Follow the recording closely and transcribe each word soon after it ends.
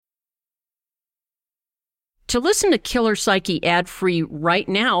To listen to Killer Psyche ad-free right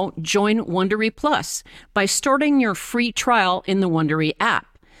now, join Wondery Plus by starting your free trial in the Wondery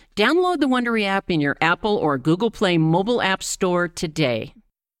app. Download the Wondery app in your Apple or Google Play mobile app store today.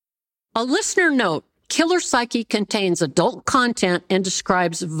 A listener note, Killer Psyche contains adult content and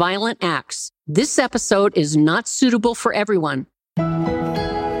describes violent acts. This episode is not suitable for everyone.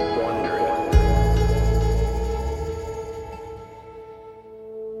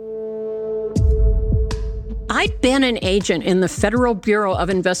 I'd been an agent in the Federal Bureau of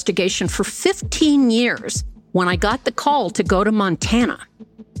Investigation for 15 years when I got the call to go to Montana.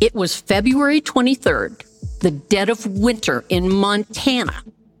 It was February 23rd, the dead of winter in Montana.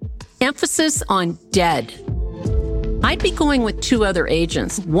 Emphasis on dead. I'd be going with two other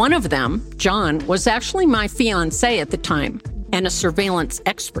agents. One of them, John, was actually my fiancé at the time and a surveillance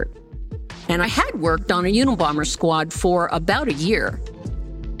expert. And I had worked on a Unabomber squad for about a year.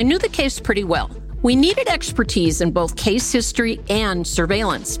 I knew the case pretty well. We needed expertise in both case history and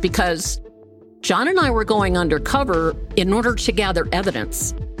surveillance because John and I were going undercover in order to gather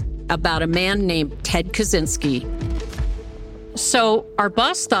evidence about a man named Ted Kaczynski. So our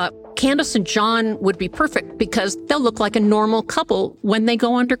boss thought Candace and John would be perfect because they'll look like a normal couple when they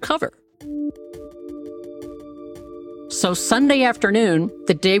go undercover. So Sunday afternoon,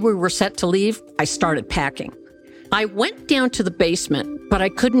 the day we were set to leave, I started packing. I went down to the basement, but I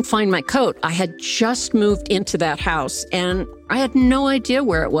couldn't find my coat. I had just moved into that house, and I had no idea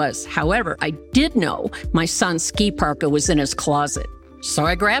where it was. However, I did know my son's ski parka was in his closet, so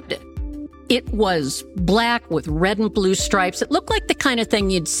I grabbed it. It was black with red and blue stripes. It looked like the kind of thing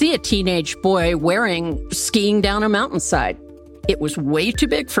you'd see a teenage boy wearing skiing down a mountainside. It was way too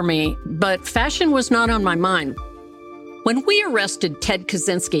big for me, but fashion was not on my mind. When we arrested Ted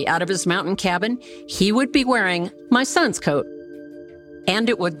Kaczynski out of his mountain cabin, he would be wearing my son's coat, and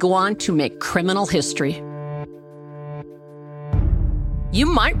it would go on to make criminal history. You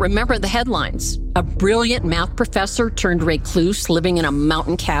might remember the headlines. A brilliant math professor turned recluse living in a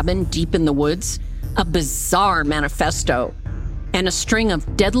mountain cabin deep in the woods, a bizarre manifesto, and a string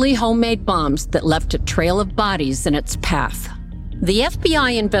of deadly homemade bombs that left a trail of bodies in its path. The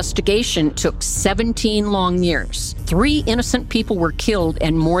FBI investigation took 17 long years. 3 innocent people were killed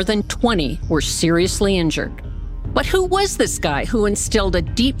and more than 20 were seriously injured. But who was this guy who instilled a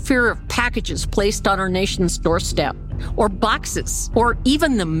deep fear of packages placed on our nation's doorstep, or boxes, or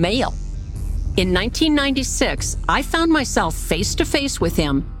even the mail? In 1996, I found myself face to face with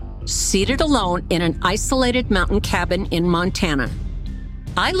him, seated alone in an isolated mountain cabin in Montana.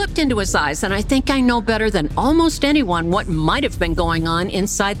 I looked into his eyes, and I think I know better than almost anyone what might have been going on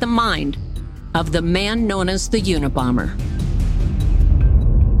inside the mind of the man known as the Unabomber.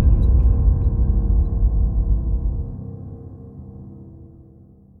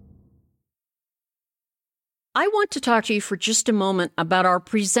 I want to talk to you for just a moment about our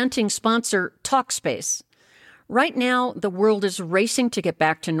presenting sponsor, Talkspace. Right now, the world is racing to get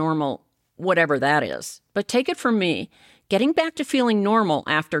back to normal, whatever that is. But take it from me, getting back to feeling normal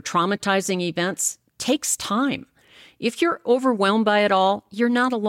after traumatizing events takes time. If you're overwhelmed by it all, you're not alone.